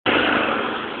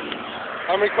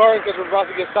I'm recording because we're about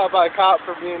to get stopped by a cop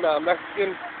for being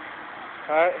Mexican.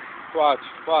 Alright? Watch.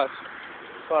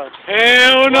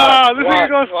 Hell no! This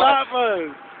ain't gonna stop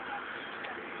us!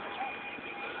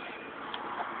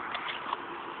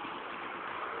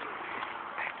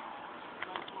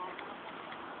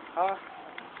 Huh?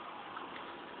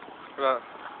 What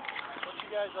you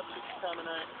guys up to this time of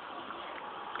night?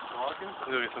 Walking?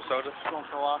 You get some soda? Going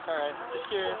for a walk, alright.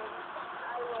 Just curious.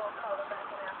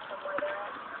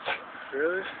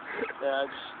 Really? Yeah,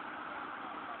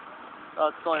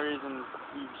 that's the only reason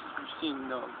you've seen,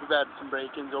 we've had some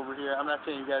break-ins over here. I'm not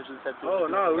saying you guys just had to. Oh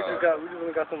no, we just got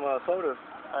some soda.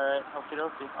 Alright, okay.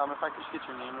 If I could just get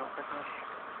your name real quick, man.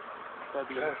 That'd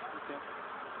be good. Okay.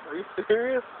 Are you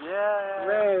serious? Yeah.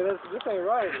 Man, this ain't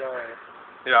right, though.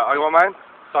 Yeah, you want mine?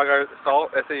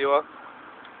 Salt, S-A-U-L.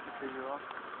 S-A-U-L.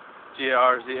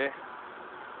 G-A-R-Z-A.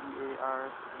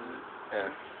 G-A-R-Z-A.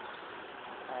 Yeah.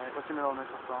 Alright, what's your middle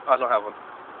initial, so? I don't have one.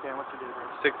 Okay, and what's your date of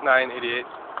birth? 6/9/88. Alright.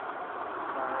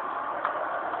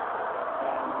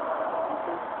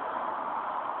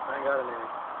 I ain't got a name.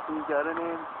 You got a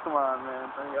name? Come on, man.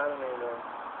 I ain't got a name, though.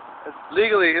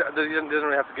 Legally, he doesn't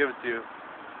really have to give it to you.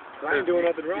 I ain't doing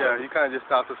nothing wrong. Yeah, you kind of just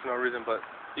stopped us for no reason, but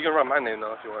you can run my name,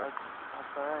 though, if you want.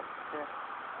 That's alright. Okay.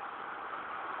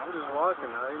 I'm just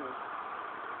walking. I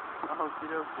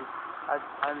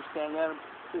understand that. I'm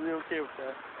completely okay with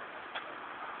that.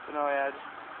 But no, yeah.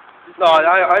 No,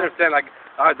 I understand. Like,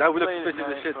 that would look suspicious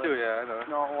as shit too. Yeah, I know.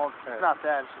 No, well, it's not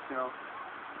that. It's just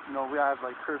we have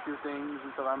like curfew things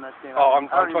and stuff. I'm not saying. Oh, I'm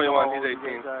 21. He's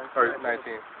 18 or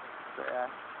 19. So yeah,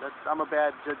 I'm a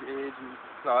bad judge of age. And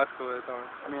no, that's cool. That's all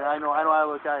right. I mean, I know. I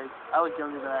look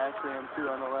younger than I actually am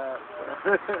too. I know that.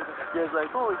 You guys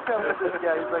like, holy crap, look at this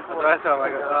guy. He's like, well, That's how I'm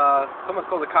like, someone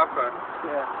stole the cop car.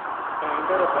 Yeah.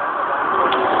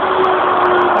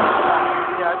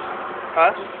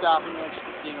 Huh? Just stopping and just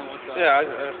seeing what's up. Yeah, I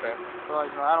understand. Well,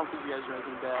 I don't think you guys are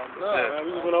anything bad. No, man,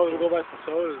 we just went over to go buy some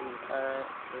sodas. Alright.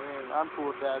 I'm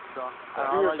cool with that, so. If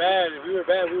we were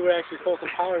bad, we would actually stole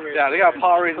some Power Rangers. Yeah, they got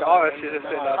Power Rangers and all that shit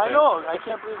sitting out there. I know, I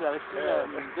can't believe that. I've seen that.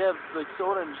 I mean, they have like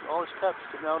soda and all this crap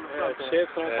sitting out in the front there.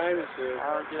 Chips and all kinds of shit.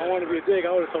 I want to be a dick,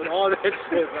 I would have sold all that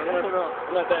shit. I'm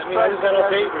not that mean, I just got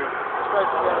no paper.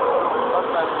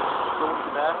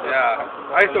 Yeah,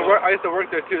 I used to work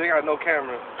there too. They got no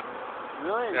cameras.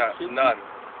 Really? Yeah, none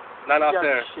out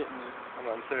there. Me.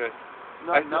 I'm serious.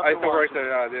 No, I used to work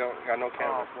there. They don't got no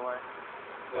cameras. Oh boy.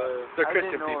 They're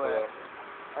Christian people that.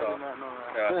 though. I did not know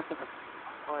that. Yeah.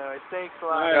 Well, anyway, thanks a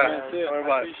lot. All right, man. I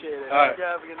appreciate it. All right. You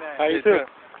have a good night. You too.